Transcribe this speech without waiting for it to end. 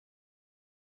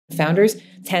Founders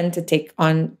tend to take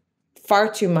on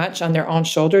far too much on their own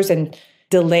shoulders and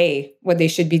delay what they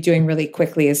should be doing really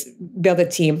quickly is build a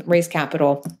team, raise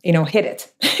capital, hit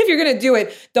it. If you're going to do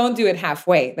it, don't do it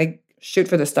halfway. Like shoot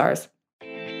for the stars.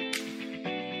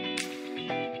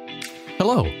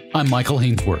 Hello, I'm Michael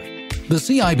Hainsworth. The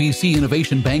CIBC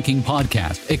Innovation Banking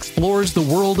Podcast explores the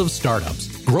world of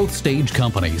startups, growth stage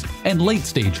companies, and late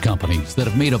stage companies that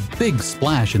have made a big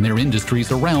splash in their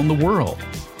industries around the world.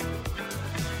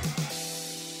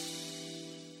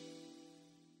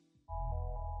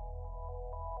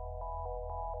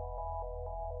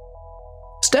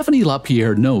 Stephany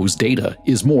Lapierre knows data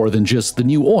is more than just the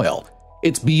new oil.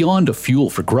 It's beyond a fuel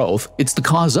for growth, it's the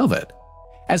cause of it.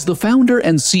 As the founder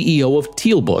and CEO of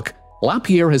Tealbook,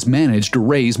 Lapierre has managed to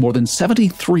raise more than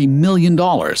 $73 million,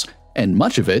 and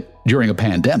much of it during a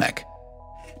pandemic.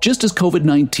 Just as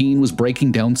COVID-19 was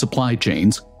breaking down supply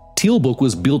chains, Tealbook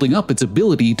was building up its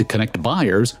ability to connect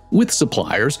buyers with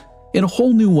suppliers in a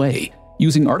whole new way,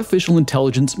 using artificial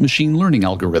intelligence machine learning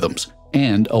algorithms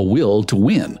and a will to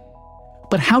win.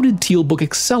 But how did Tealbook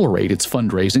accelerate its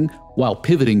fundraising while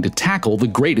pivoting to tackle the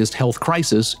greatest health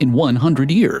crisis in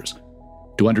 100 years?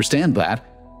 To understand that,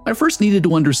 I first needed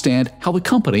to understand how the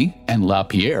company and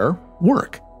Lapierre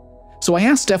work. So I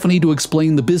asked Stephany to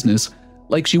explain the business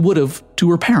like she would have to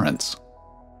her parents.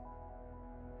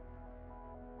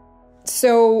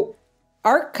 So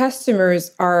our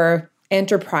customers are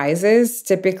enterprises,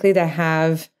 typically that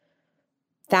have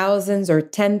thousands or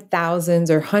 10,000s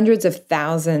or hundreds of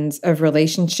thousands of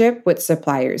relationship with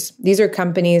suppliers. These are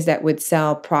companies that would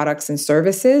sell products and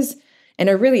services and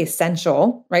are really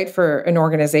essential, right, for an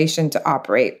organization to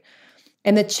operate.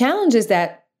 And the challenge is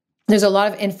that there's a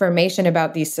lot of information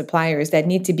about these suppliers that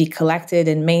need to be collected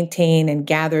and maintained and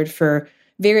gathered for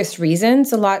various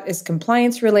reasons. A lot is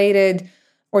compliance related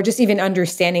or just even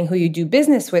understanding who you do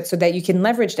business with so that you can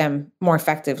leverage them more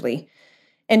effectively.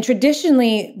 And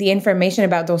traditionally, the information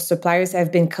about those suppliers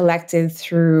have been collected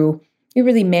through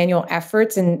really manual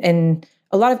efforts and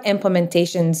a lot of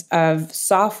implementations of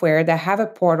software that have a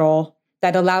portal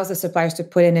that allows the suppliers to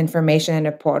put in information in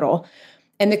a portal.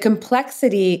 And the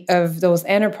complexity of those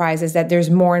enterprises is that there's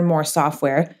more and more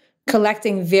software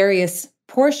collecting various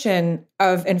portion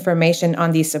of information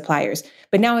on these suppliers.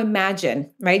 But now imagine,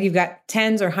 right? You've got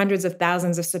tens or hundreds of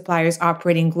thousands of suppliers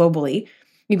operating globally.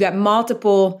 You've got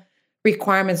multiple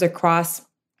requirements across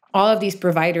all of these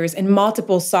providers and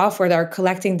multiple software that are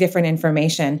collecting different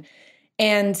information.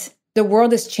 And the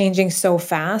world is changing so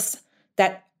fast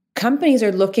that companies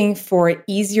are looking for an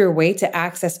easier way to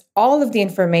access all of the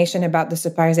information about the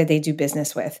suppliers that they do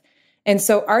business with. And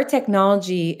so our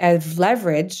technology has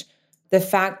leveraged the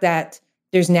fact that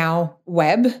there's now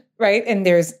web, right? And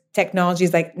there's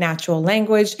technologies like natural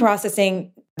language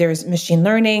processing, there's machine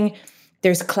learning,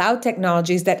 there's cloud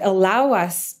technologies that allow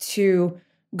us to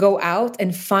go out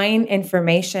and find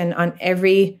information on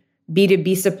every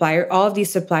B2B supplier, all of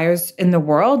these suppliers in the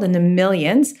world, in the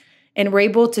millions, and we're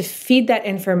able to feed that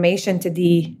information to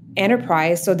the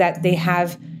enterprise so that they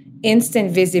have instant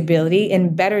visibility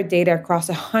and better data across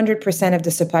 100% of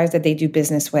the suppliers that they do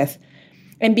business with.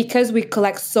 And because we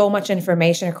collect so much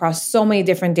information across so many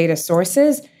different data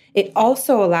sources, it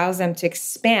also allows them to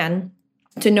expand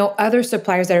to know other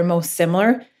suppliers that are most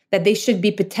similar that they should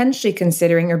be potentially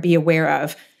considering or be aware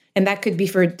of. And that could be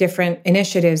for different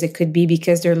initiatives. It could be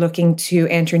because they're looking to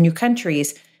enter new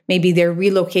countries. Maybe they're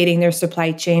relocating their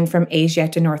supply chain from Asia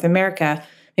to North America.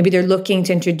 Maybe they're looking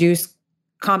to introduce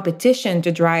competition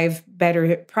to drive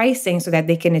better pricing so that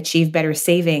they can achieve better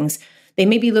savings. They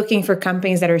may be looking for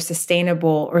companies that are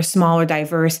sustainable or small or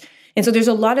diverse. And so there's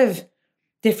a lot of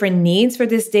different needs for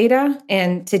this data.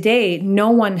 And today, no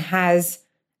one has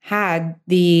had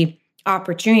the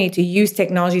opportunity to use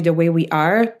technology the way we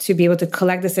are to be able to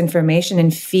collect this information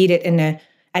and feed it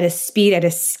at a speed, at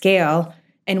a scale,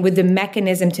 and with the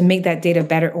mechanism to make that data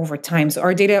better over time. So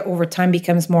our data over time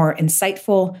becomes more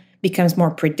insightful, becomes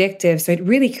more predictive. So it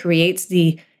really creates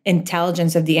the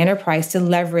intelligence of the enterprise to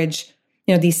leverage,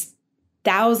 these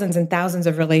thousands and thousands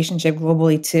of relationships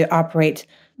globally to operate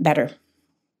better.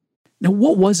 Now,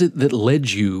 what was it that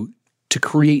led you to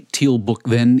create Tealbook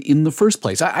then in the first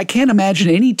place? I can't imagine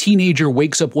any teenager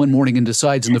wakes up one morning and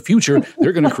decides in the future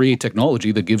they're going to create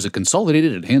technology that gives a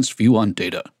consolidated, enhanced view on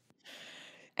data.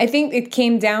 I think it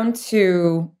came down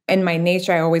to, in my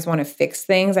nature, I always want to fix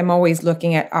things. I'm always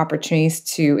looking at opportunities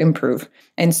to improve.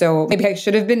 And so maybe I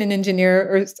should have been an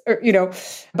engineer or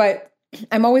but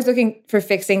I'm always looking for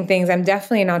fixing things. I'm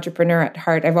definitely an entrepreneur at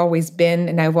heart. I've always been,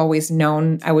 and I've always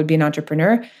known I would be an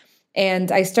entrepreneur.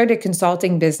 And I started a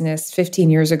consulting business 15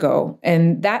 years ago.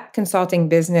 And that consulting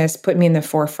business put me in the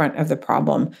forefront of the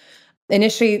problem.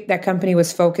 Initially, that company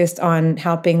was focused on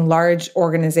helping large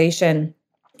organizations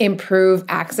improve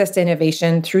access to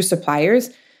innovation through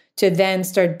suppliers, to then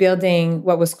start building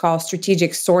what was called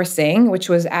strategic sourcing, which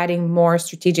was adding more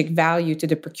strategic value to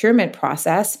the procurement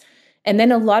process. And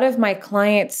then a lot of my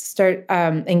clients start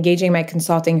engaging my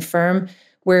consulting firm,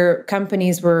 where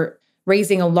companies were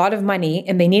raising a lot of money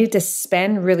and they needed to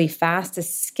spend really fast to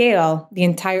scale the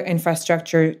entire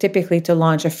infrastructure, typically to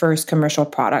launch a first commercial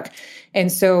product.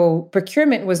 And so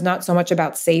procurement was not so much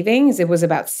about savings, it was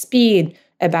about speed,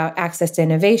 about access to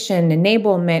innovation,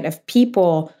 enablement of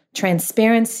people,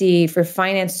 transparency for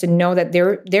finance to know that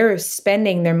they're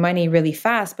spending their money really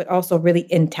fast, but also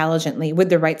really intelligently with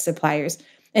the right suppliers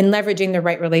and leveraging the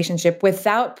right relationship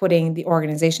without putting the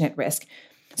organization at risk.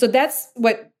 So that's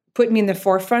what put me in the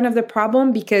forefront of the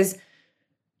problem, because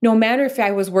no matter if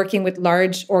I was working with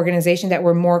large organizations that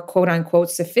were more quote unquote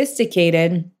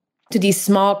sophisticated, to these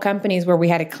small companies where we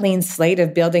had a clean slate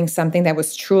of building something that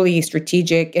was truly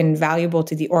strategic and valuable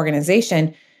to the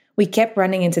organization, we kept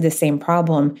running into the same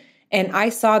problem. And I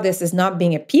saw this as not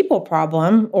being a people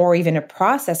problem or even a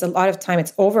process. A lot of time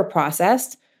it's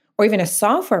over-processed, or even a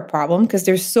software problem, because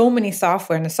there's so many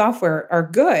software and the software are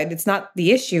good. It's not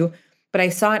the issue, but I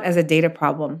saw it as a data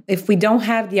problem. If we don't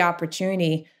have the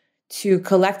opportunity to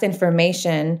collect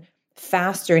information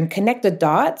faster and connect the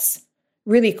dots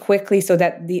really quickly so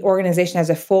that the organization has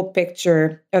a full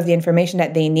picture of the information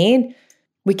that they need,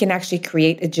 we can actually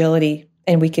create agility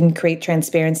and we can create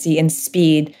transparency and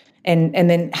speed and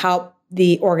then help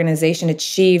the organization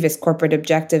achieve its corporate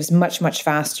objectives much, much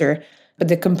faster. But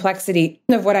the complexity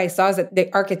of what I saw is that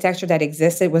the architecture that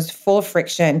existed was full of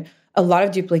friction, a lot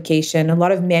of duplication, a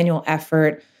lot of manual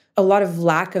effort, a lot of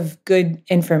lack of good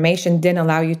information didn't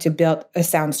allow you to build a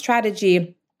sound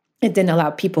strategy. It didn't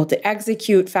allow people to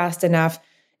execute fast enough.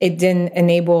 It didn't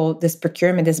enable this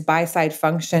procurement, this buy-side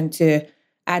function to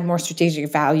add more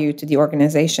strategic value to the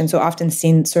organization. So often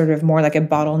seen sort of more like a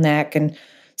bottleneck and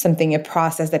a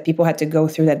process that people had to go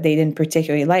through that they didn't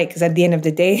particularly like. Because at the end of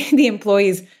the day, the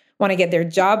employees want to get their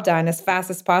job done as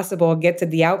fast as possible, get to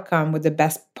the outcome with the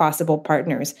best possible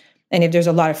partners. And if there's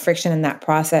a lot of friction in that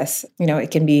process,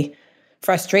 it can be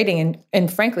frustrating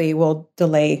and frankly, will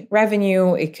delay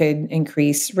revenue. It could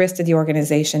increase risk to the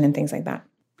organization and things like that.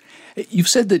 You've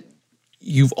said that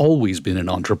you've always been an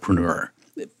entrepreneur.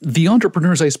 The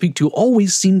entrepreneurs I speak to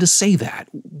always seem to say that.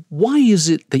 Why is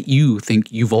it that you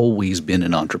think you've always been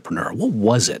an entrepreneur? What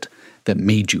was it that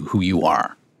made you who you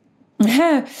are?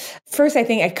 First, I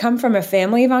think I come from a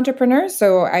family of entrepreneurs.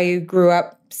 So I grew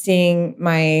up seeing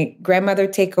my grandmother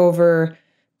take over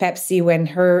Pepsi when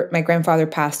my grandfather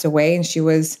passed away, and she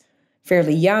was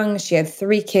fairly young. She had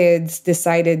 3 kids,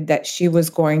 decided that she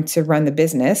was going to run the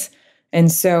business.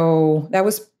 And so that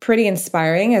was pretty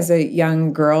inspiring as a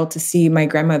young girl to see my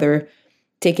grandmother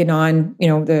taking on,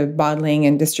 the bottling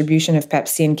and distribution of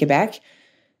Pepsi in Quebec.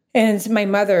 And my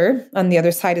mother, on the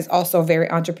other side, is also very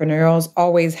entrepreneurial,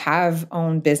 always have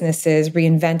owned businesses,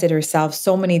 reinvented herself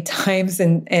so many times,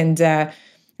 and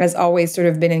has always sort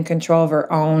of been in control of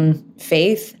her own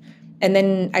faith. And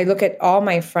then I look at all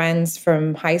my friends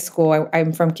from high school.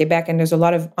 I'm from Quebec, and there's a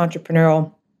lot of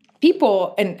entrepreneurial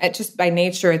people. And just by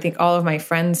nature, I think all of my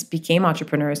friends became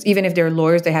entrepreneurs. Even if they're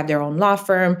lawyers, they have their own law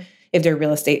firm. If they're a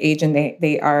real estate agent,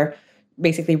 they are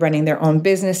basically running their own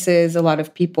businesses. A lot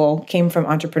of people came from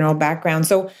entrepreneurial backgrounds.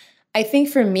 So I think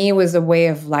for me, it was a way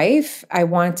of life. I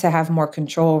want to have more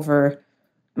control over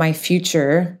my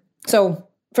future. So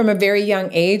from a very young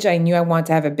age, I knew I wanted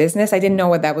to have a business. I didn't know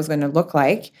what that was going to look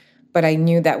like, but I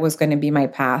knew that was going to be my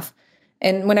path.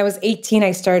 And when I was 18,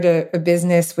 I started a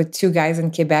business with 2 guys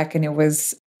in Quebec, and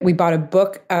we bought a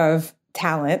book of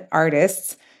talent,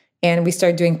 artists, and we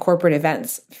started doing corporate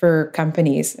events for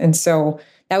companies. And so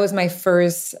that was my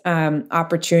first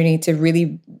opportunity to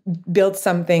really build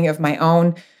something of my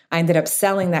own. I ended up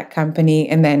selling that company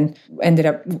and then ended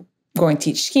up going to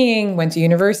teach skiing, went to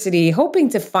university, hoping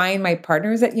to find my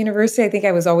partners at university. I think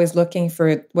I was always looking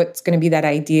for what's going to be that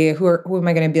idea. Who am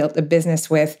I going to build a business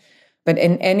with? But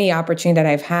in any opportunity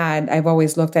that I've had, I've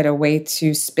always looked at a way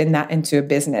to spin that into a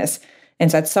business.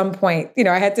 And so at some point,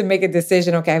 I had to make a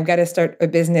decision. Okay, I've got to start a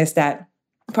business that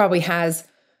probably has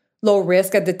low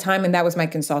risk at the time. And that was my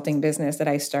consulting business that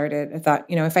I started. I thought,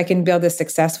 if I can build this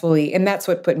successfully, and that's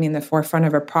what put me in the forefront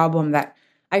of a problem that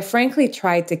I frankly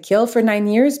tried to kill for 9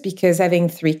 years, because having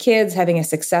 3 kids, having a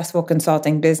successful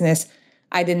consulting business,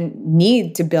 I didn't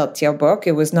need to build Tealbook.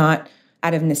 It was not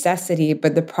out of necessity,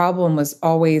 but the problem was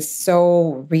always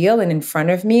so real and in front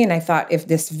of me. And I thought if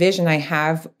this vision I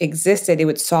have existed, it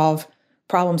would solve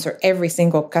problems for every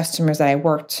single customer that I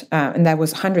worked. And that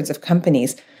was hundreds of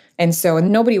companies. And so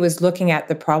nobody was looking at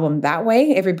the problem that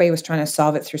way. Everybody was trying to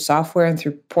solve it through software and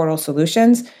through portal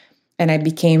solutions. And I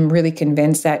became really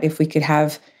convinced that if we could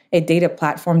have a data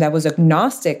platform that was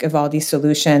agnostic of all these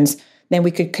solutions, then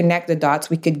we could connect the dots.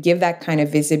 We could give that kind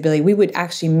of visibility. We would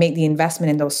actually make the investment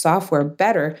in those software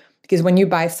better, because when you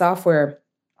buy software,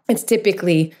 it's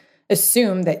typically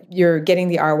assumed that you're getting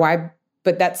the ROI,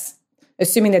 but that's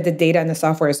assuming that the data and the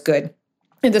software is good.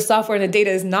 If the software and the data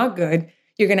is not good,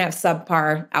 you're going to have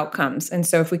subpar outcomes. And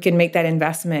so if we can make that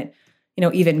investment,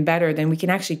 even better, then we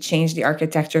can actually change the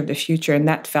architecture of the future. And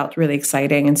that felt really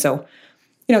exciting. And so,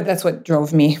 that's what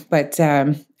drove me. But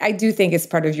I do think it's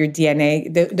part of your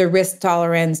DNA, the risk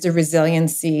tolerance, the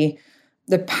resiliency,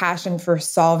 the passion for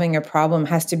solving a problem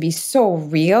has to be so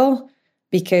real,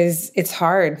 because it's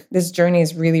hard. This journey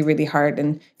is really, really hard.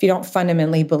 And if you don't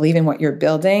fundamentally believe in what you're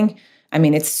building,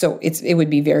 it would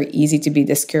be very easy to be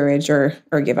discouraged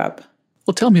or give up.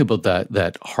 Well, tell me about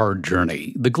that hard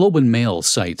journey. The Globe and Mail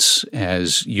cites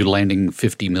as you landing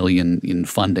 $50 million in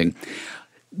funding.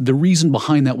 The reason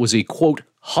behind that was a, quote,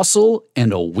 hustle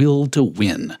and a will to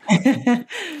win.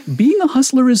 Being a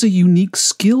hustler is a unique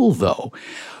skill, though.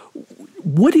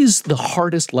 What is the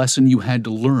hardest lesson you had to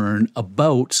learn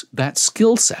about that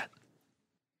skill set?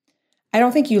 I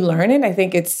don't think you learn it. I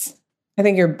think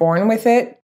you're born with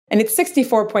it. And it's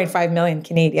 64.5 million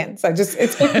Canadian. So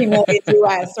it's 50 million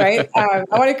US, right? I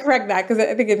want to correct that because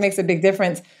I think it makes a big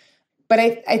difference. But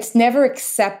it's never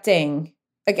accepting,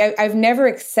 I've never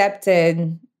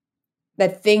accepted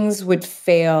that things would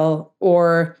fail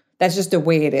or that's just the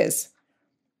way it is.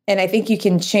 And I think you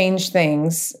can change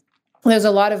things. There's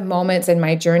a lot of moments in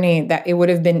my journey that it would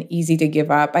have been easy to give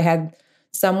up. I had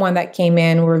someone that came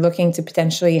in, we're looking to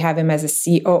potentially have him as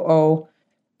a COO.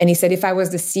 And he said, if I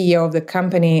was the CEO of the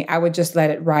company, I would just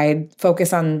let it ride,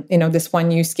 focus on, this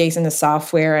one use case in the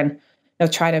software and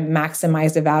try to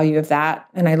maximize the value of that.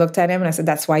 And I looked at him and I said,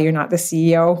 that's why you're not the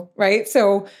CEO, right?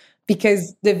 So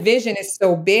because the vision is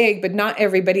so big, but not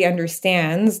everybody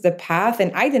understands the path.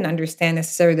 And I didn't understand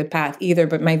necessarily the path either,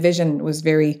 but my vision was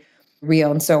very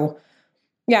real. And so,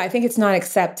 I think it's not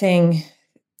accepting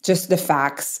just the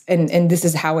facts and this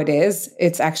is how it is.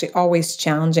 It's actually always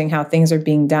challenging how things are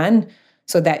being done,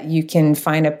 so that you can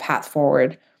find a path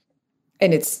forward.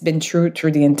 And it's been true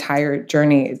through the entire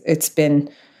journey. It's been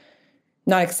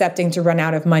not accepting to run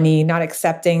out of money, not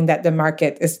accepting that the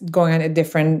market is going on a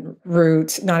different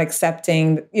route, not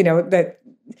accepting, that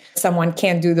someone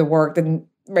can't do the work,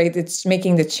 right? It's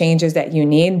making the changes that you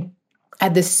need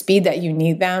at the speed that you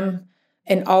need them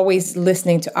and always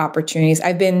listening to opportunities.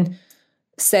 I've been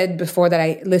said before that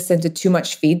I listen to too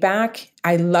much feedback.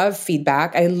 I love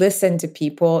feedback. I listen to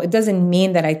people. It doesn't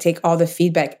mean that I take all the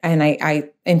feedback and I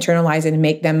internalize it and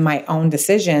make them my own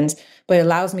decisions, but it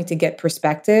allows me to get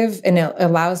perspective and it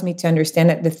allows me to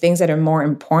understand that the things that are more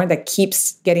important, that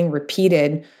keeps getting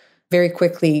repeated, very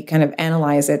quickly kind of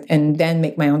analyze it and then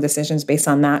make my own decisions based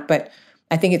on that. But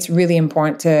I think it's really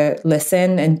important to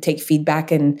listen and take feedback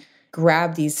and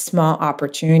grab these small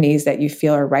opportunities that you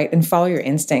feel are right and follow your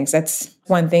instincts. That's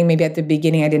one thing. Maybe at the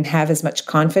beginning, I didn't have as much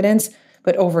confidence,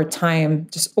 but over time,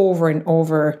 just over and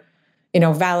over,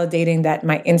 validating that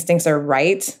my instincts are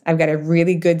right. I've got a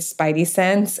really good spidey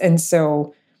sense. And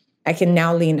so I can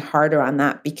now lean harder on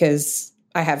that because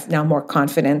I have now more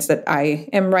confidence that I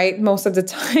am right most of the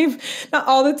time, not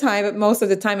all the time, but most of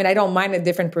the time. And I don't mind a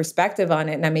different perspective on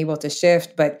it and I'm able to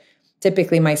shift, but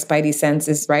typically my spidey sense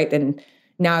is right. And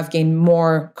now I've gained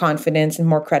more confidence and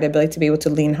more credibility to be able to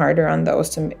lean harder on those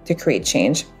to create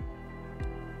change.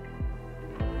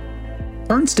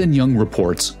 Ernst & Young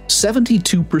reports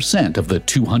 72% of the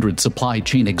 200 supply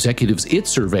chain executives it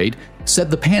surveyed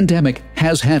said the pandemic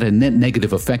has had a net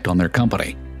negative effect on their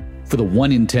company. For the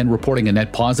 1 in 10 reporting a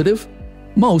net positive,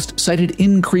 most cited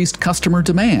increased customer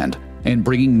demand and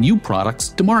bringing new products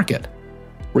to market.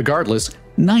 Regardless,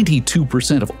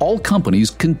 92% of all companies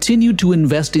continued to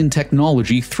invest in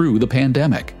technology through the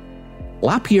pandemic.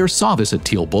 Lapierre saw this at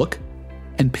Tealbook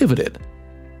and pivoted.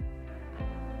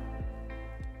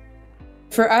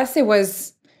 For us, it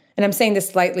was, and I'm saying this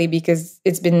slightly because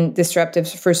it's been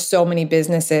disruptive for so many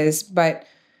businesses, but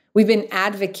we've been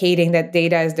advocating that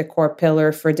data is the core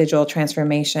pillar for digital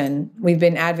transformation. We've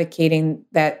been advocating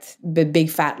that the big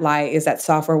fat lie is that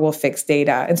software will fix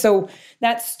data. And so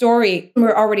that story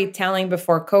we're already telling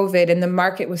before COVID, and the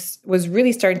market was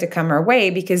really starting to come our way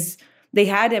because they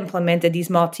had implemented these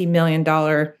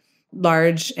multi-million-dollar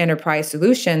large enterprise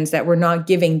solutions that were not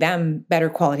giving them better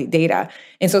quality data.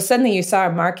 And so suddenly you saw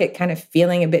a market kind of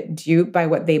feeling a bit duped by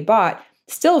what they bought.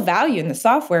 Still value in the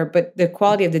software, but the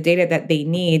quality of the data that they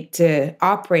need to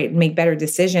operate and make better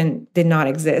decisions did not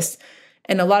exist.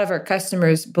 And a lot of our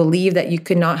customers believe that you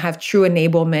could not have true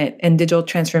enablement and digital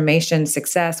transformation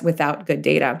success without good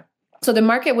data. So the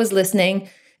market was listening,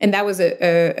 and that was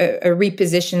a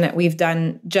reposition that we've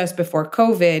done just before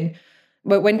COVID.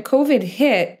 But when COVID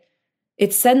hit,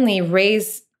 it suddenly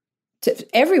raised to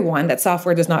everyone that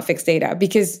software does not fix data,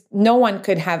 because no one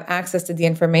could have access to the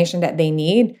information that they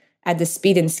need at the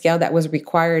speed and scale that was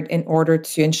required in order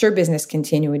to ensure business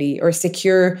continuity or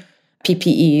secure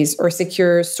PPEs or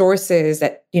secure sources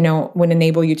that, would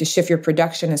enable you to shift your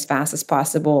production as fast as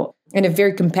possible in a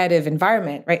very competitive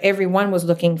environment, right? Everyone was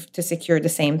looking to secure the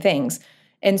same things.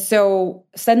 And so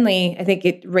suddenly, I think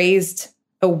it raised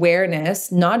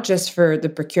awareness, not just for the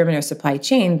procurement or supply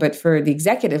chain, but for the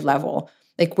executive level.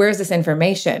 Like, where's this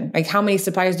information? Like, how many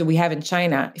suppliers do we have in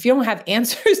China? If you don't have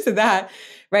answers to that,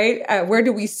 right? Where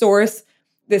do we source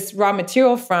this raw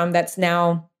material from that's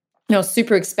now,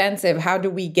 super expensive? How do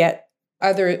we get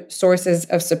other sources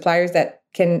of suppliers that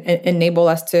can enable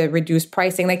us to reduce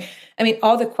pricing?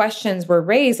 All the questions were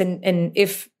raised. And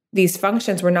if these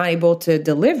functions were not able to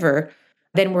deliver,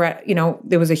 then we're at,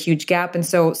 there was a huge gap. And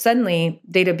so suddenly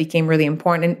data became really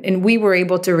important. And we were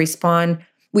able to respond.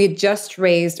 We had just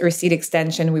raised our seed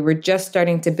extension. We were just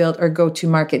starting to build our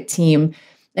go-to-market team.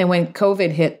 And when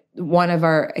COVID hit, one of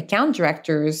our account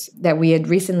directors that we had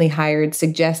recently hired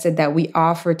suggested that we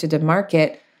offer to the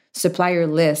market supplier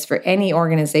lists for any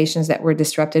organizations that were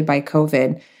disrupted by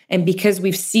COVID. And because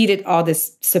we've seeded all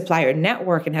this supplier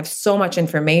network and have so much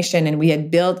information, and we had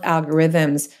built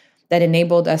algorithms that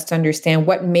enabled us to understand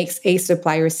what makes a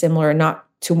supplier similar or not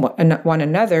to one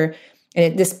another,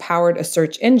 and this powered a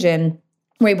search engine,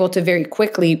 we're able to very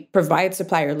quickly provide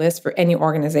supplier lists for any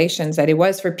organizations, that it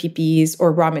was for PPEs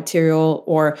or raw material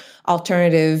or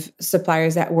alternative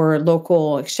suppliers that were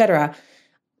local, et cetera.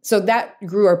 So that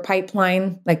grew our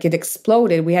pipeline, like it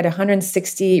exploded. We had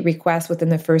 160 requests within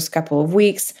the first couple of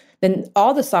weeks. Then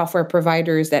all the software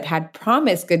providers that had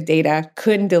promised good data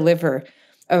couldn't deliver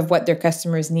of what their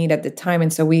customers need at the time.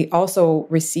 And so we also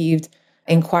received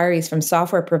inquiries from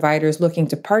software providers looking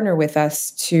to partner with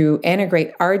us to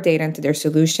integrate our data into their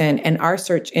solution and our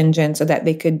search engine so that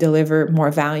they could deliver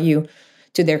more value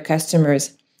to their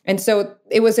customers. And so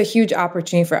it was a huge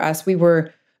opportunity for us. We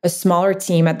were a smaller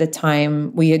team at the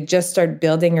time. We had just started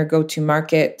building our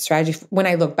go-to-market strategy. When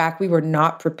I look back, we were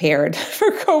not prepared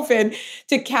for COVID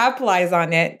to capitalize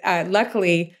on it.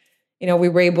 Luckily, we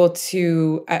were able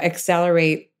to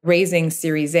accelerate raising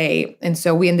Series A. And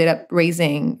so we ended up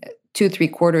raising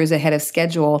 2-3 quarters ahead of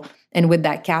schedule. And with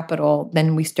that capital,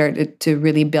 then we started to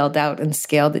really build out and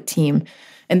scale the team.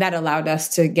 And that allowed us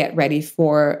to get ready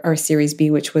for our Series B,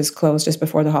 which was closed just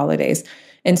before the holidays.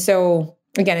 And so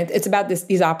again, it's about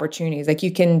these opportunities. Like,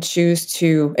 you can choose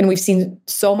to, and we've seen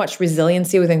so much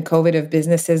resiliency within COVID of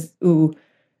businesses who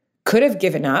could have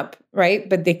given up, right?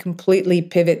 But they completely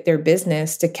pivot their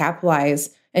business to capitalize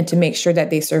and to make sure that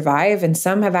they survive. And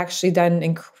some have actually done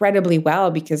incredibly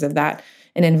well because of that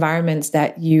in environments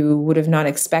that you would have not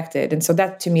expected. And so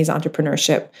that to me is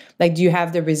entrepreneurship. Like, do you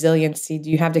have the resiliency? Do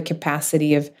you have the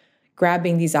capacity of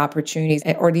grabbing these opportunities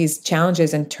or these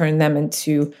challenges and turn them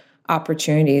into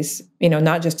opportunities,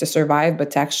 not just to survive,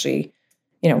 but to actually,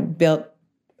 build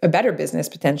a better business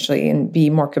potentially and be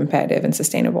more competitive and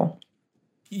sustainable.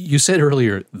 You said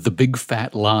earlier, the big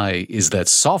fat lie is that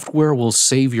software will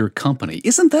save your company.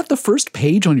 Isn't that the first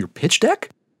page on your pitch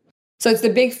deck? So it's the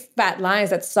big fat lie is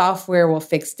that software will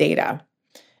fix data.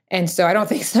 And so I don't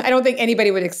think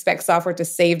anybody would expect software to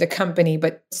save the company,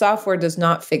 but software does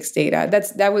not fix data.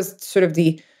 That was sort of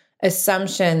the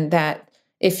assumption that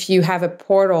if you have a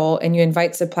portal and you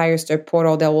invite suppliers to a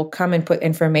portal, they will come and put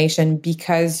information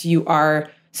because you are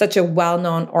such a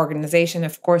well-known organization.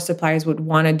 Of course, suppliers would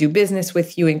want to do business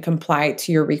with you and comply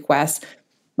to your requests.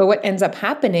 But what ends up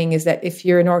happening is that if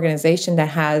you're an organization that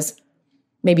has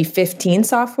maybe 15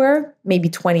 software, maybe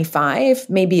 25,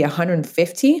 maybe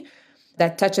 150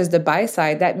 that touches the buy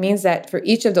side, that means that for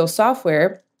each of those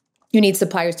software, you need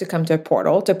suppliers to come to a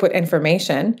portal to put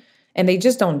information, and they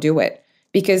just don't do it.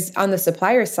 Because on the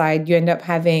supplier side, you end up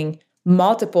having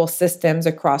multiple systems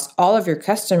across all of your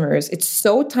customers. It's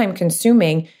so time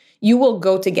consuming. You will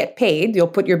go to get paid. You'll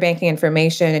put your banking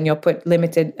information and you'll put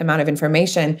limited amount of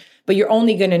information, but you're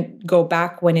only going to go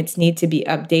back when it's need to be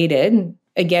updated.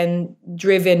 Again,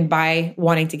 driven by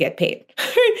wanting to get paid.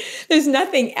 There's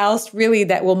nothing else really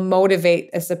that will motivate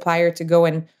a supplier to go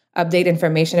and update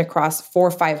information across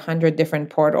 400 or 500 different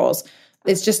portals.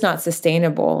 It's just not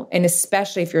sustainable. And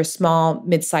especially if you're a small,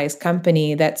 mid-sized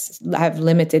company that's have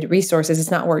limited resources, it's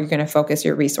not where you're going to focus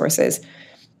your resources.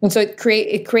 And so it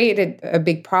created a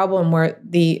big problem where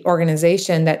the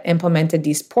organization that implemented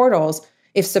these portals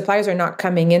if suppliers are not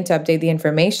coming in to update the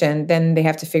information, then they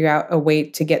have to figure out a way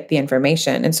to get the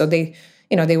information. And so they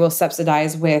will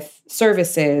subsidize with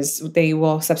services, they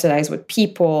will subsidize with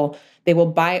people, they will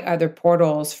buy other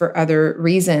portals for other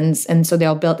reasons. And so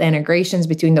they'll build integrations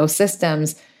between those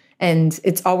systems. And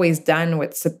it's always done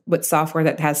with software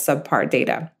that has subpar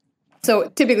data. So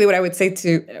typically what I would say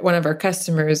to one of our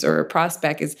customers or a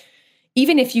prospect is,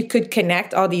 even if you could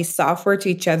connect all these software to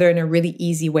each other in a really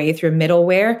easy way through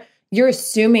middleware, you're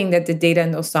assuming that the data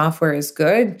in those software is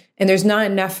good. And there's not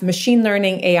enough machine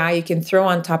learning AI you can throw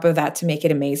on top of that to make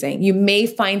it amazing. You may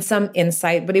find some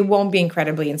insight, but it won't be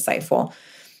incredibly insightful.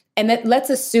 And that let's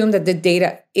assume that the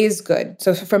data is good.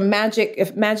 So if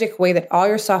magic way that all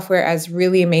your software has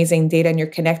really amazing data and you're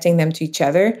connecting them to each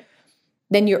other,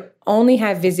 then you only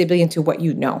have visibility into what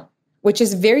you know, which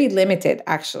is very limited,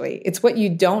 actually. It's what you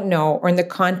don't know or in the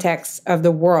context of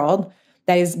the world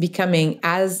that is becoming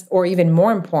as or even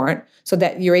more important, so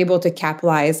that you're able to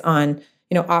capitalize on,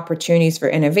 opportunities for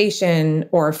innovation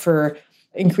or for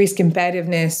increased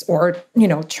competitiveness or,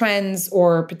 trends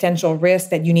or potential risks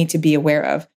that you need to be aware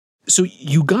of. So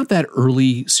you got that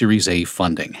early Series A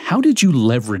funding. How did you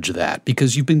leverage that?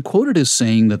 Because you've been quoted as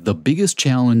saying that the biggest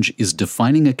challenge is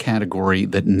defining a category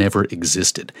that never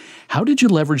existed. How did you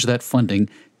leverage that funding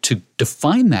to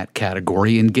define that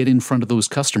category and get in front of those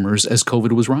customers as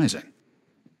COVID was rising?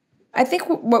 I think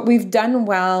what we've done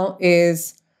well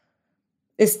is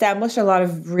establish a lot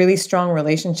of really strong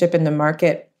relationship in the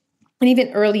market. And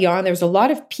even early on, there was a lot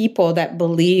of people that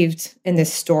believed in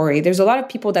this story. There's a lot of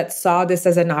people that saw this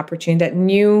as an opportunity, that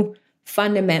knew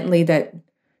fundamentally that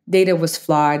data was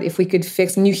flawed. If we could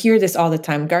fix, and you hear this all the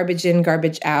time, garbage in,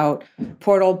 garbage out,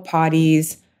 portal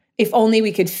potties. If only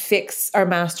we could fix our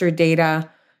master data.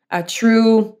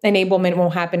 True enablement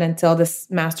won't happen until this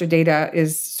master data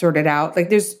is sorted out. Like,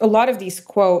 there's a lot of these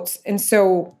quotes. And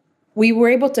so we were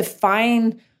able to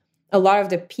find a lot of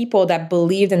the people that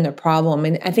believed in the problem.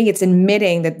 And I think it's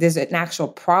admitting that there's an actual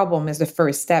problem is the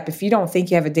first step. If you don't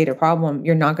think you have a data problem,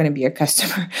 you're not going to be a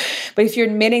customer. But if you're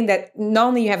admitting that not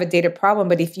only you have a data problem,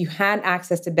 but if you had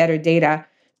access to better data,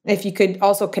 if you could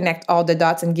also connect all the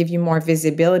dots and give you more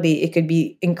visibility, it could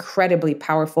be incredibly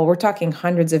powerful. We're talking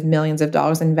hundreds of millions of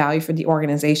dollars in value for the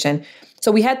organization.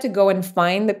 So we had to go and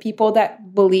find the people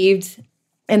that believed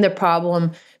in the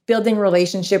problem. Building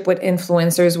relationship with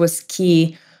influencers was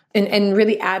key. And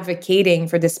really advocating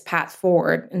for this path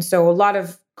forward. And so a lot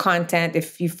of content,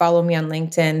 if you follow me on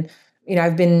LinkedIn,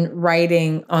 I've been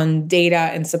writing on data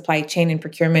and supply chain and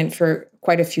procurement for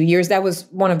quite a few years. That was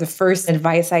one of the first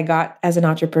advice I got as an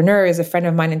entrepreneur. As a friend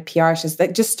of mine in PR, she's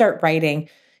like, just start writing.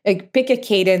 Like, pick a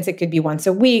cadence. It could be once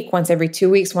a week, once every 2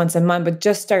 weeks, once a month, but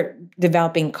just start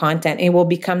developing content. It will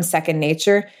become second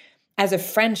nature. As a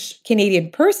French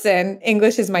Canadian person,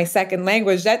 English is my second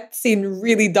language. That seemed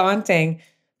really daunting.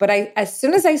 But as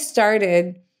soon as I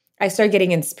started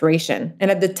getting inspiration. And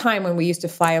at the time when we used to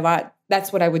fly a lot,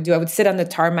 that's what I would do. I would sit on the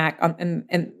tarmac and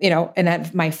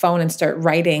have my phone and start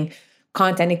writing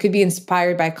content. It could be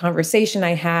inspired by a conversation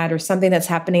I had or something that's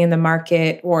happening in the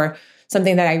market or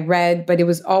something that I read. But it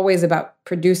was always about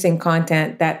producing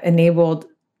content that enabled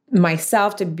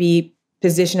myself to be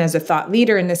positioned as a thought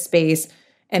leader in this space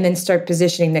and then start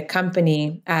positioning the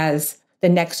company as the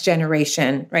next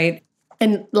generation, right?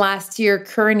 And last year,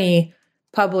 Kearney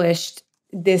published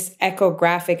this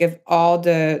ecographic of all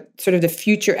the sort of the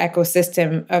future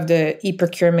ecosystem of the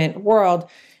e-procurement world.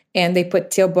 And they put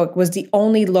Tealbook was the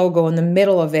only logo in the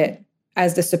middle of it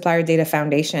as the supplier data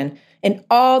foundation. And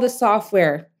all the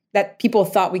software that people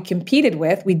thought we competed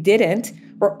with, we didn't,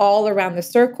 were all around the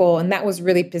circle. And that was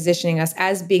really positioning us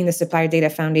as being the supplier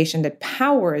data foundation that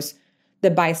powers the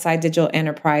buy-side digital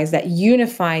enterprise, that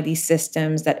unify these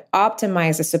systems, that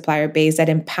optimize the supplier base, that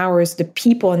empowers the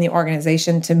people in the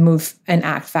organization to move and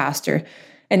act faster.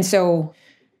 And so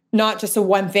not just a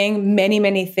one thing, many,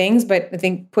 many things, but I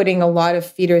think putting a lot of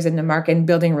feeders in the market and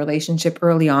building relationship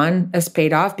early on has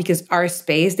paid off, because our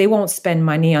space, they won't spend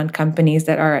money on companies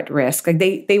that are at risk. Like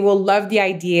they will love the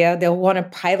idea. They'll want to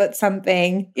pilot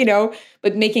something,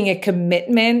 but making a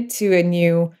commitment to a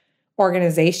new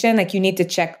organization, like you need to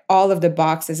check all of the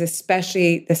boxes,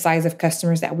 especially the size of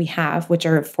customers that we have, which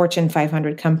are Fortune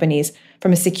 500 companies,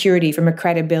 from a security, from a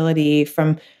credibility,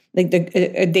 from like the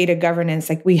data governance.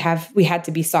 Like we had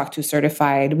to be SOC 2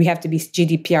 certified. We have to be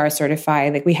GDPR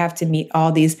certified. Like we have to meet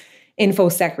all these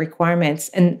InfoSec requirements.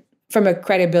 And from a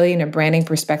credibility and a branding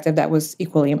perspective, that was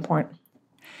equally important.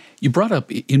 You brought up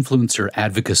influencer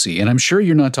advocacy, and I'm sure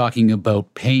you're not talking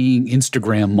about paying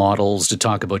Instagram models to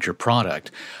talk about your product.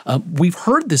 We've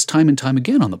heard this time and time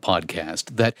again on the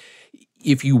podcast that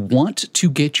if you want to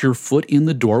get your foot in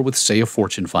the door with, say, a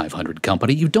Fortune 500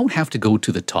 company, you don't have to go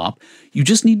to the top. You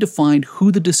just need to find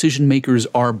who the decision makers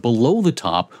are below the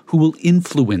top who will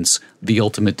influence the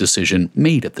ultimate decision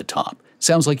made at the top.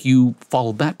 Sounds like you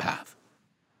followed that path.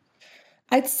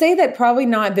 I'd say that probably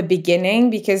not at the beginning,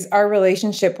 because our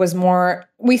relationship was more,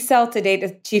 we sell today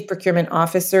to chief procurement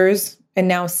officers and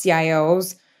now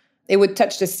CIOs. It would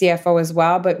touch the CFO as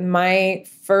well. But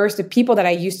the people that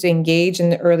I used to engage in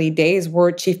the early days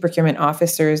were chief procurement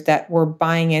officers that were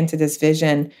buying into this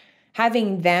vision.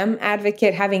 Having them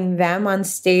advocate, having them on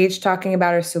stage talking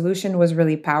about our solution was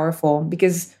really powerful,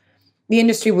 because the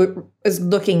industry was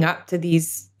looking up to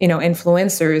these,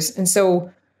 influencers. And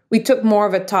so we took more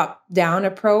of a top-down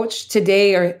approach.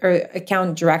 Today, our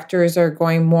account directors are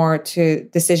going more to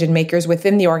decision makers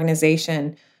within the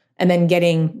organization, and then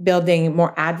building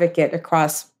more advocate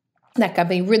across that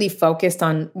company, really focused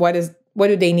on what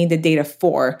do they need the data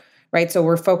for, right? So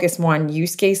we're focused more on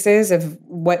use cases of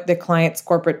what the client's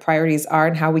corporate priorities are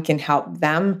and how we can help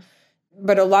them.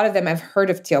 But a lot of them have heard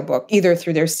of Tealbook, either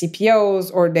through their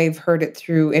CPOs or they've heard it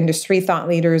through industry thought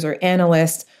leaders or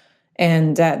analysts.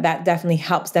 And that definitely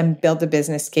helps them build a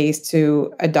business case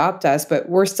to adopt us. But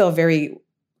we're still very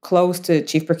close to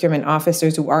chief procurement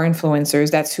officers who are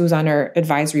influencers. That's who's on our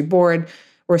advisory board.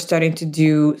 We're starting to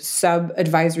do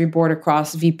sub-advisory board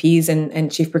across VPs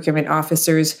and chief procurement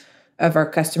officers of our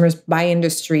customers by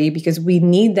industry, because we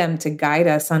need them to guide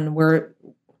us on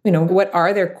what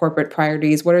are their corporate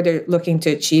priorities? What are they looking to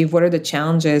achieve? What are the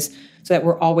challenges? So that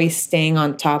we're always staying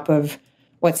on top of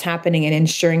what's happening and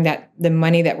ensuring that the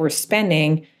money that we're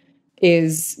spending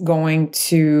is going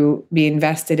to be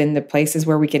invested in the places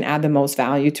where we can add the most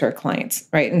value to our clients,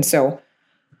 right? And so,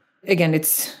 again,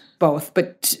 it's both.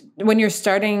 But when you're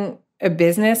starting a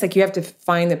business, you have to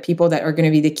find the people that are going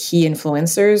to be the key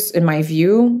influencers, in my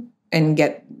view, and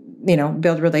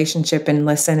build relationship and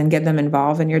listen and get them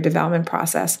involved in your development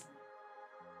process.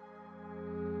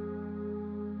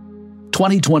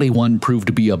 2021 proved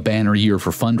to be a banner year for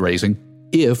fundraising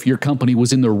if your company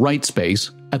was in the right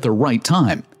space at the right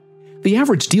time. The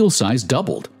average deal size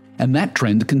doubled, and that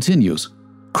trend continues.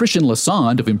 Christian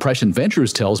Lassonde of Impression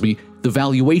Ventures tells me the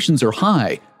valuations are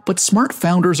high, but smart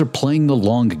founders are playing the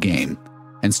long game.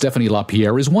 And Stephany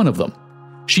Lapierre is one of them.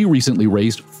 She recently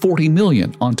raised $40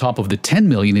 million on top of the $10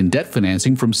 million in debt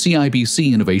financing from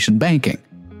CIBC Innovation Banking.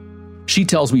 She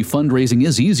tells me fundraising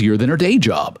is easier than her day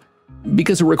job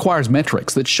because it requires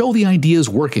metrics that show the idea is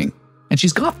working, and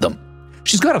she's got them.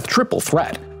 She's got a triple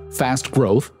threat: fast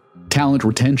growth, talent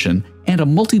retention, and a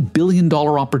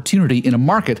multi-billion-dollar opportunity in a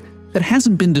market that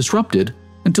hasn't been disrupted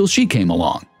until she came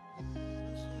along.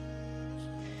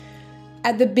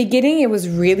 At the beginning, it was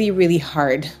really, really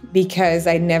hard because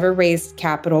I never raised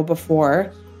capital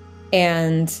before,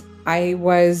 and I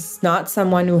was not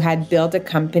someone who had built a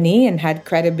company and had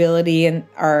credibility in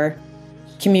our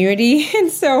community.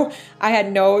 And so I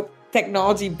had no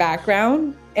technology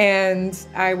background, and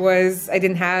I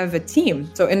didn't have a team.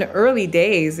 So in the early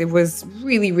days, it was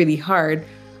really, really hard.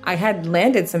 I had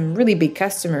landed some really big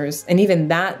customers, and even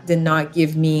that did not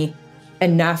give me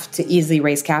enough to easily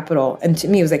raise capital. And to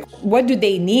me, it was like, what do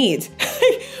they need?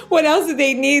 What else do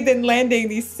they need than landing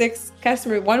these 6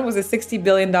 customers? One was a $60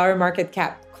 billion market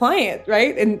cap client,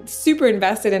 right? And super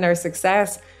invested in our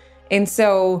success. And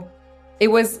so it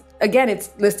was, again,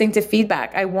 it's listening to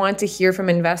feedback. I want to hear from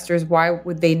investors, why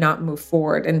would they not move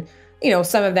forward? And,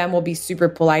 some of them will be super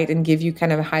polite and give you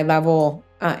kind of a high level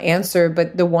answer,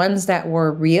 but the ones that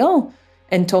were real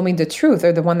and told me the truth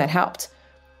are the one that helped.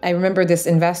 I remember this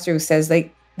investor who says,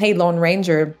 hey, Lone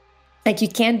Ranger, you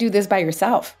can't do this by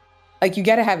yourself. You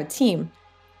got to have a team.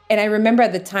 And I remember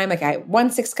at the time, I won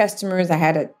 6 customers. I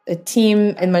had a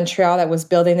team in Montreal that was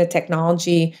building the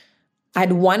technology. I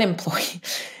had 1 employee.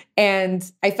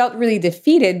 And I felt really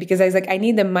defeated because I was like, I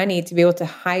need the money to be able to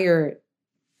hire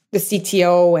the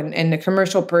CTO and the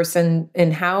commercial person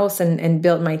in-house and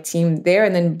build my team there,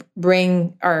 and then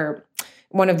bring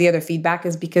one of the other feedback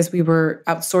is because we were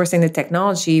outsourcing the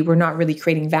technology, we're not really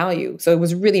creating value. So it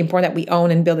was really important that we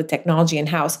own and build the technology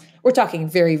in-house. We're talking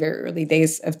very, very early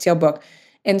days of Tealbook.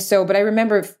 And so, but I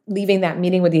remember leaving that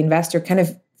meeting with the investor kind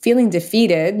of feeling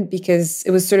defeated because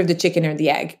it was sort of the chicken or the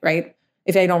egg, right?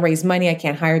 If I don't raise money, I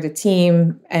can't hire the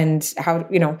team. And how,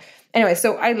 anyway,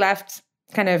 so I left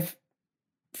kind of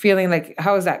feeling like,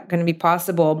 how is that going to be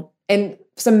possible? And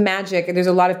some magic, and there's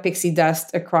a lot of pixie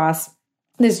dust across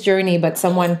this journey, but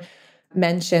someone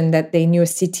mentioned that they knew a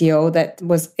CTO that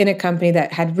was in a company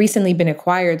that had recently been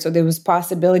acquired. So there was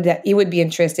possibility that he would be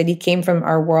interested. He came from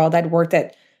our world. I'd worked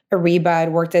at Ariba,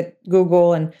 I'd worked at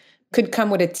Google, and could come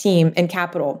with a team and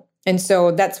capital. And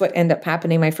so that's what ended up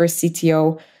happening. My first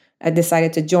CTO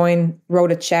decided to join,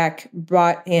 wrote a check,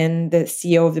 brought in the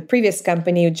CEO of the previous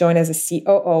company who joined as a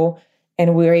COO,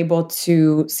 and we were able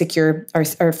to secure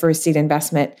our first seed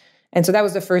investment. And so that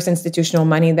was the first institutional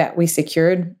money that we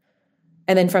secured.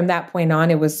 And then from that point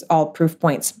on, it was all proof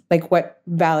points. Like, what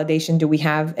validation do we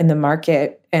have in the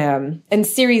market? And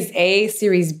Series A,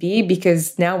 Series B,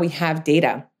 because now we have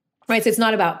data, right? So it's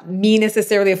not about me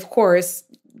necessarily. Of course,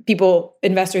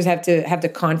 investors have to have the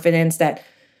confidence that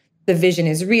the vision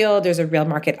is real. There's a real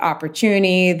market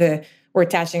opportunity. We're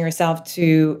attaching ourselves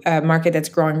to a market that's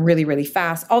growing really, really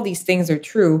fast. All these things are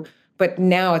true. But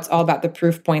now it's all about the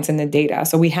proof points and the data.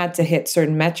 So we had to hit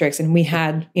certain metrics, and we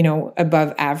had,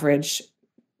 above average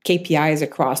KPIs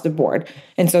across the board.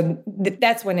 And so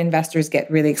that's when investors get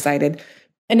really excited.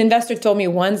 An investor told me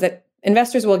once that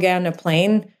investors will get on a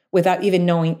plane without even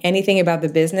knowing anything about the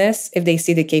business if they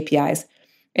see the KPIs.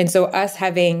 And so us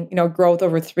having, growth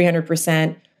over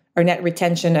 300%, our net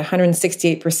retention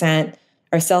 168%,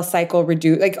 our sales cycle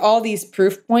reduced, like all these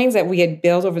proof points that we had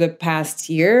built over the past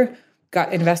year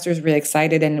got investors really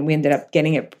excited, and we ended up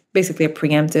getting basically a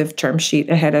preemptive term sheet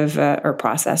ahead of our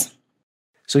process.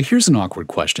 So here's an awkward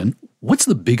question. What's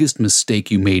the biggest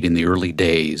mistake you made in the early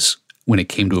days when it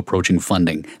came to approaching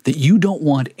funding that you don't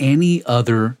want any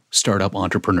other startup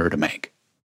entrepreneur to make?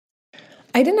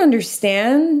 I didn't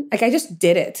understand. I just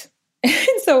did it.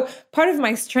 And so part of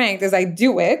my strength is I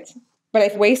do it, but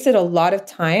I've wasted a lot of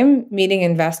time meeting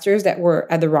investors that were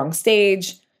at the wrong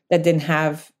stage, that didn't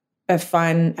have a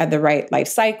fund at the right life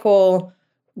cycle,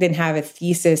 didn't have a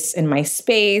thesis in my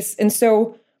space. And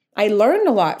so I learned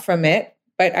a lot from it,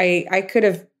 but I could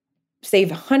have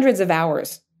saved hundreds of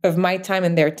hours of my time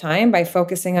and their time by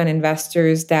focusing on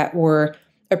investors that were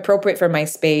appropriate for my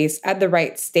space, at the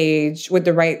right stage, with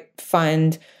the right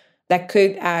fund, that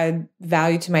could add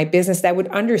value to my business, that would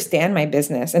understand my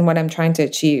business and what I'm trying to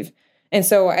achieve. And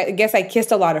so I guess I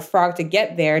kissed a lot of frog to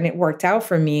get there, and it worked out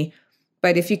for me.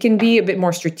 But if you can be a bit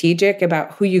more strategic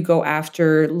about who you go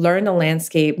after, learn the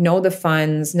landscape, know the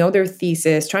funds, know their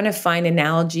thesis, trying to find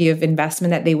analogy of investment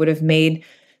that they would have made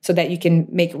so that you can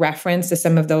make reference to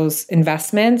some of those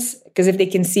investments. Because if they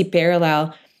can see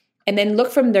parallel, and then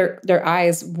look from their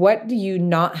eyes, what do you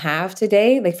not have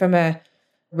today? Like from a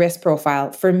risk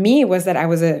profile. For me, it was that I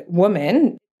was a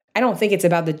woman. I don't think it's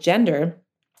about the gender.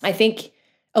 I think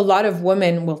a lot of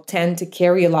women will tend to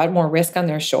carry a lot more risk on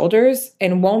their shoulders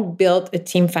and won't build a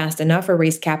team fast enough or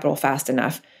raise capital fast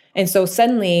enough. And so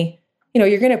suddenly,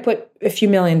 you're going to put a few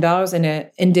 $1 million in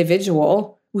an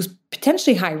individual who's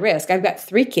potentially high risk. I've got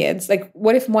 3 kids. Like,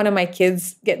 what if one of my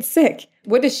kids gets sick?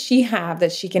 What does she have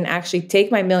that she can actually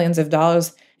take my millions of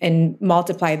dollars and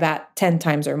multiply that 10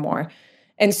 times or more?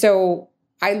 And so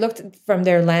I looked from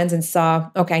their lens and saw,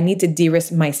 okay, I need to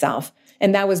de-risk myself.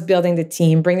 And that was building the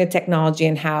team, bring the technology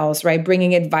in-house, right?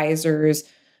 Bringing advisors,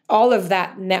 all of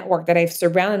that network that I've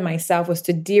surrounded myself was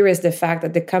to de-risk the fact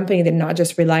that the company did not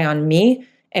just rely on me,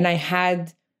 and I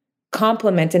had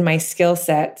complemented my skill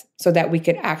set so that we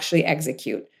could actually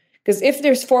execute. Because if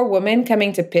there's 4 women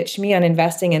coming to pitch me on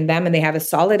investing in them and they have a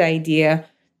solid idea,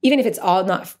 even if it's all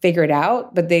not figured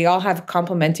out, but they all have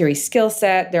complementary skill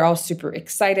set, they're all super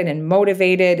excited and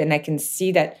motivated, and I can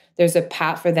see that there's a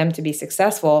path for them to be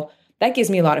successful, that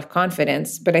gives me a lot of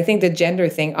confidence. But I think the gender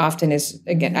thing often is,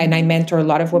 again, and I mentor a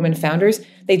lot of women founders,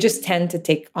 they just tend to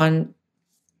take on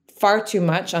far too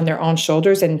much on their own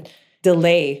shoulders and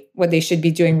delay what they should be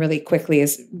doing really quickly,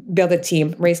 is build a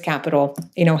team, raise capital,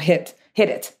 hit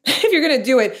it. If you're going to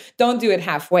do it, don't do it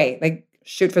halfway, like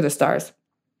shoot for the stars.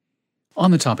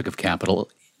 On the topic of capital,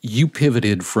 you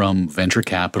pivoted from venture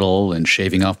capital and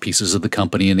shaving off pieces of the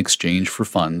company in exchange for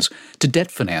funds to debt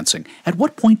financing. At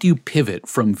what point do you pivot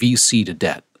from VC to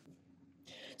debt?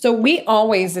 So we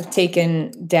always have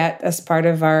taken debt as part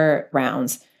of our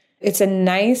rounds. It's a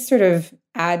nice sort of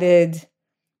added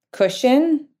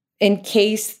cushion in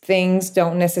case things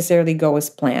don't necessarily go as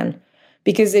planned.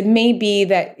 Because it may be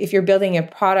that if you're building a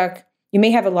product, you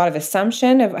may have a lot of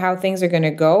assumption of how things are going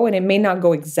to go, and it may not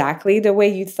go exactly the way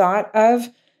you thought of.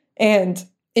 And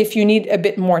if you need a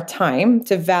bit more time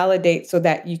to validate so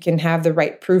that you can have the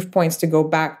right proof points to go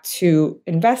back to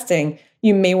investing,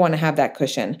 you may want to have that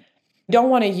cushion. You don't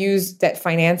want to use debt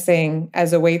financing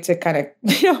as a way to kind of,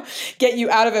 get you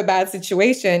out of a bad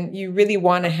situation. You really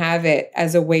want to have it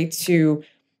as a way to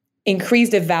increase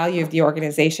the value of the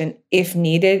organization if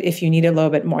needed, if you need a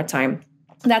little bit more time.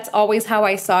 That's always how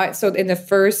I saw it. So in the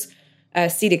first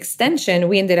seed extension,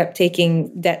 we ended up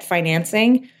taking debt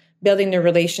financing, building the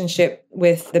relationship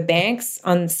with the banks.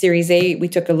 On Series A, we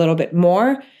took a little bit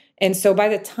more. And so by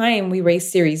the time we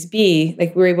raised Series B,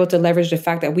 like we were able to leverage the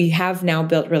fact that we have now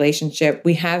built relationship.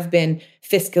 We have been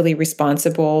fiscally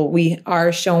responsible. We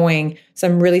are showing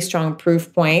some really strong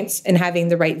proof points, and having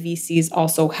the right VCs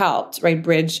also helped, right?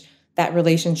 Bridge that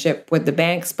relationship with the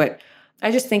banks. But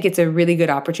I just think it's a really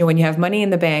good opportunity when you have money in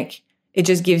the bank. It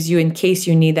just gives you, in case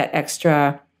you need that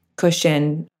extra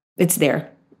cushion, it's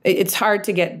there. It's hard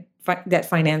to get that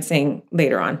financing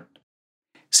later on.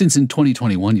 Since in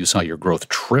 2021, you saw your growth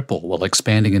triple while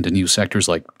expanding into new sectors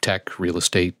like tech, real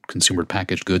estate, consumer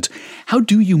packaged goods, how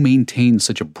do you maintain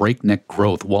such a breakneck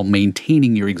growth while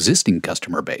maintaining your existing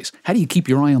customer base? How do you keep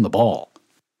your eye on the ball?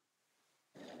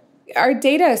 Our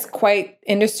data is quite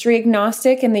industry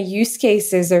agnostic, and the use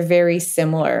cases are very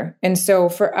similar. And so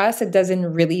for us, it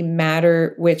doesn't really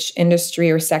matter which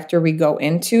industry or sector we go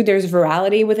into. There's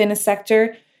virality within a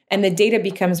sector, and the data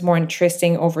becomes more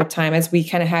interesting over time as we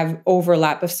kind of have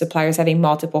overlap of suppliers having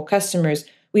multiple customers.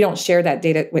 We don't share that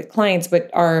data with clients, but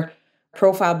our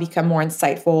profile become more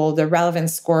insightful. The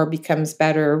relevance score becomes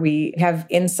better. We have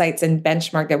insights and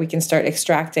benchmark that we can start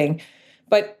extracting.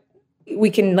 But we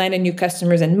can land in new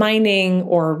customers in mining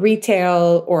or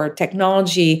retail or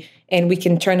technology, and we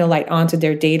can turn the light on to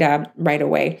their data right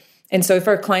away. And so if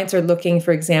our clients are looking,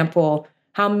 for example,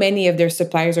 how many of their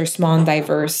suppliers are small and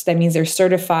diverse, that means they're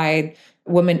certified,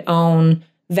 women-owned,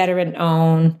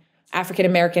 veteran-owned,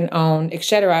 African-American-owned, et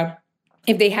cetera.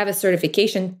 If they have a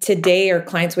certification, today our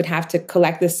clients would have to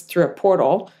collect this through a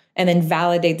portal and then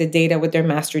validate the data with their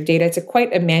master data. It's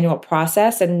quite a manual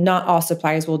process, and not all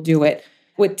suppliers will do it.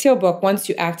 With Tealbook, once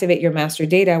you activate your master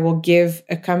data, we'll give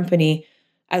a company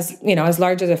as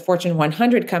large as a Fortune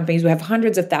 100 companies who have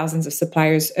hundreds of thousands of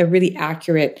suppliers, a really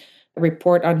accurate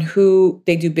report on who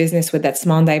they do business with that's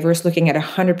small and diverse, looking at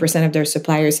 100% of their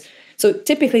suppliers. So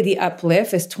typically the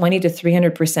uplift is 20 to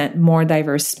 300% more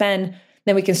diverse spend.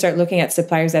 Then we can start looking at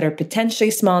suppliers that are potentially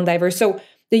small and diverse. So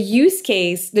the use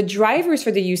case, the drivers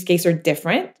for the use case are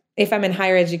different. If I'm in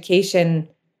higher education,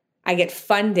 I get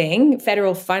funding,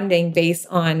 federal funding based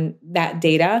on that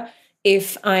data.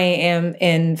 If I am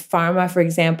in pharma, for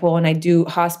example, and I do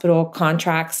hospital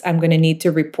contracts, I'm going to need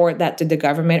to report that to the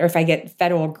government. Or if I get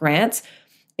federal grants,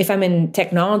 if I'm in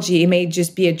technology, it may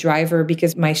just be a driver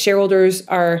because my shareholders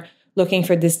are looking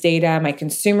for this data, my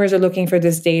consumers are looking for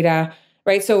this data,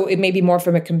 right? So it may be more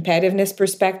from a competitiveness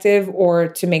perspective or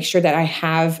to make sure that I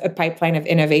have a pipeline of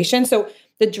innovation. So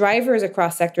the drivers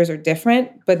across sectors are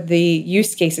different, but the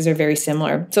use cases are very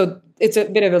similar. So it's a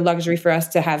bit of a luxury for us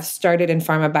to have started in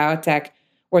pharma biotech,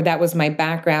 where that was my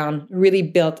background, really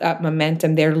built up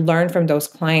momentum there, learned from those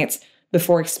clients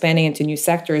before expanding into new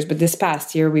sectors. But this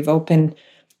past year, we've opened,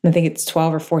 I think it's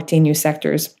 12 or 14 new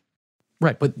sectors.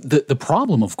 Right. But the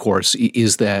problem, of course,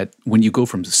 is that when you go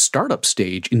from the startup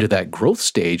stage into that growth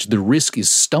stage, the risk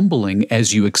is stumbling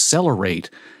as you accelerate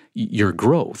your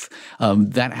growth.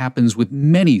 That happens with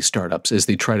many startups as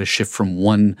they try to shift from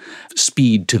one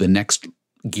speed to the next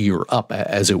gear up,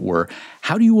 as it were.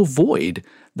 How do you avoid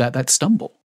that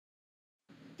stumble?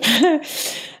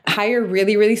 Hire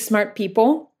really, really smart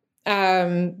people,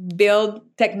 build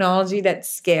technology that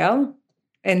scale.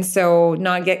 And so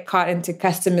not get caught into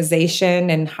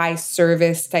customization and high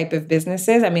service type of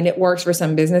businesses. I mean, it works for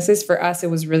some businesses. For us, it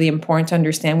was really important to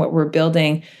understand what we're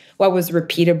building, what was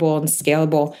repeatable and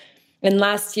scalable. And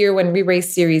last year when we raised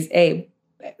Series A,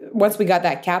 once we got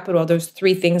that capital, there's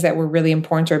three things that were really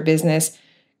important to our business.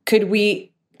 Could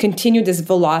we continue this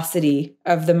velocity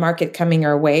of the market coming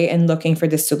our way and looking for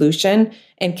the solution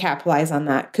and capitalize on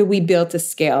that? Could we build to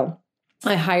scale?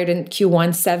 I hired in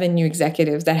Q1 7 new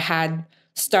executives that had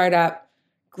startup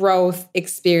growth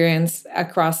experience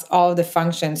across all of the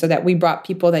functions so that we brought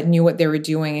people that knew what they were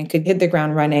doing and could hit the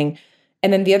ground running.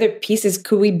 And then the other piece is,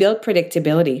 could we build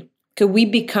predictability? Could we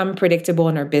become predictable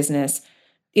in our business?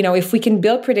 If we can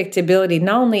build predictability,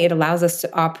 not only it allows us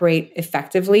to operate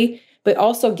effectively, but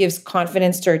also gives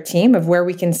confidence to our team of where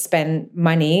we can spend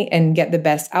money and get the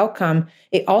best outcome.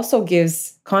 It also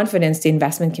gives confidence to the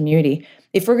investment community.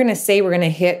 If we're going to say we're going to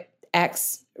hit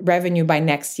X revenue by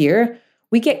next year,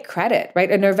 we get credit, right?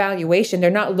 In their valuation,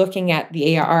 they're not looking at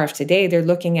the ARR of today. They're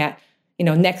looking at,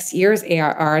 next year's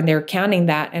ARR, and they're counting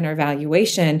that in our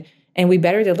valuation, and we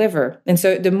better deliver. And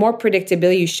so the more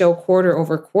predictability you show quarter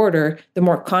over quarter, the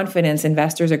more confidence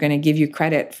investors are going to give you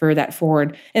credit for that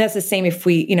forward. And that's the same if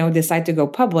we, decide to go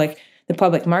public, the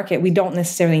public market. We don't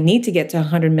necessarily need to get to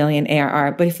 100 million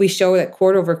ARR, but if we show that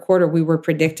quarter over quarter we were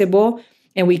predictable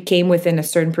and we came within a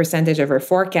certain percentage of our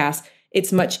forecast,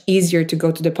 it's much easier to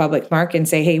go to the public market and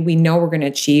say, hey, we know we're going to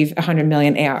achieve 100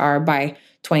 million ARR by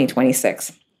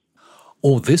 2026.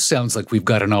 Oh, this sounds like we've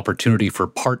got an opportunity for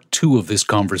part 2 of this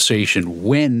conversation.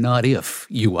 When, not if,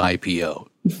 you IPO.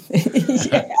 Yes.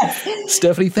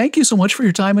 Stephany, thank you so much for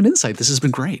your time and insight. This has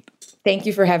been great. Thank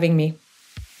you for having me.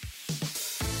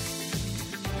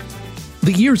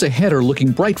 The years ahead are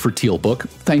looking bright for Tealbook,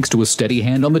 thanks to a steady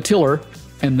hand on the tiller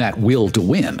and that will to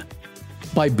win.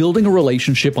 By building a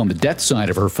relationship on the debt side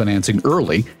of her financing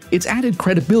early, it's added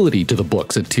credibility to the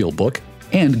books at Tealbook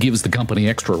and gives the company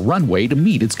extra runway to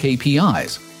meet its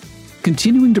KPIs.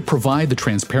 Continuing to provide the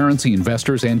transparency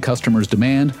investors and customers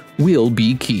demand will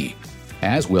be key,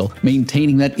 as will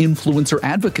maintaining that influencer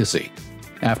advocacy.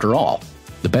 After all,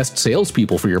 the best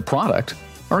salespeople for your product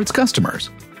are its customers.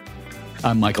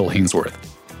 I'm Michael Hainsworth.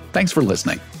 Thanks for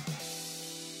listening.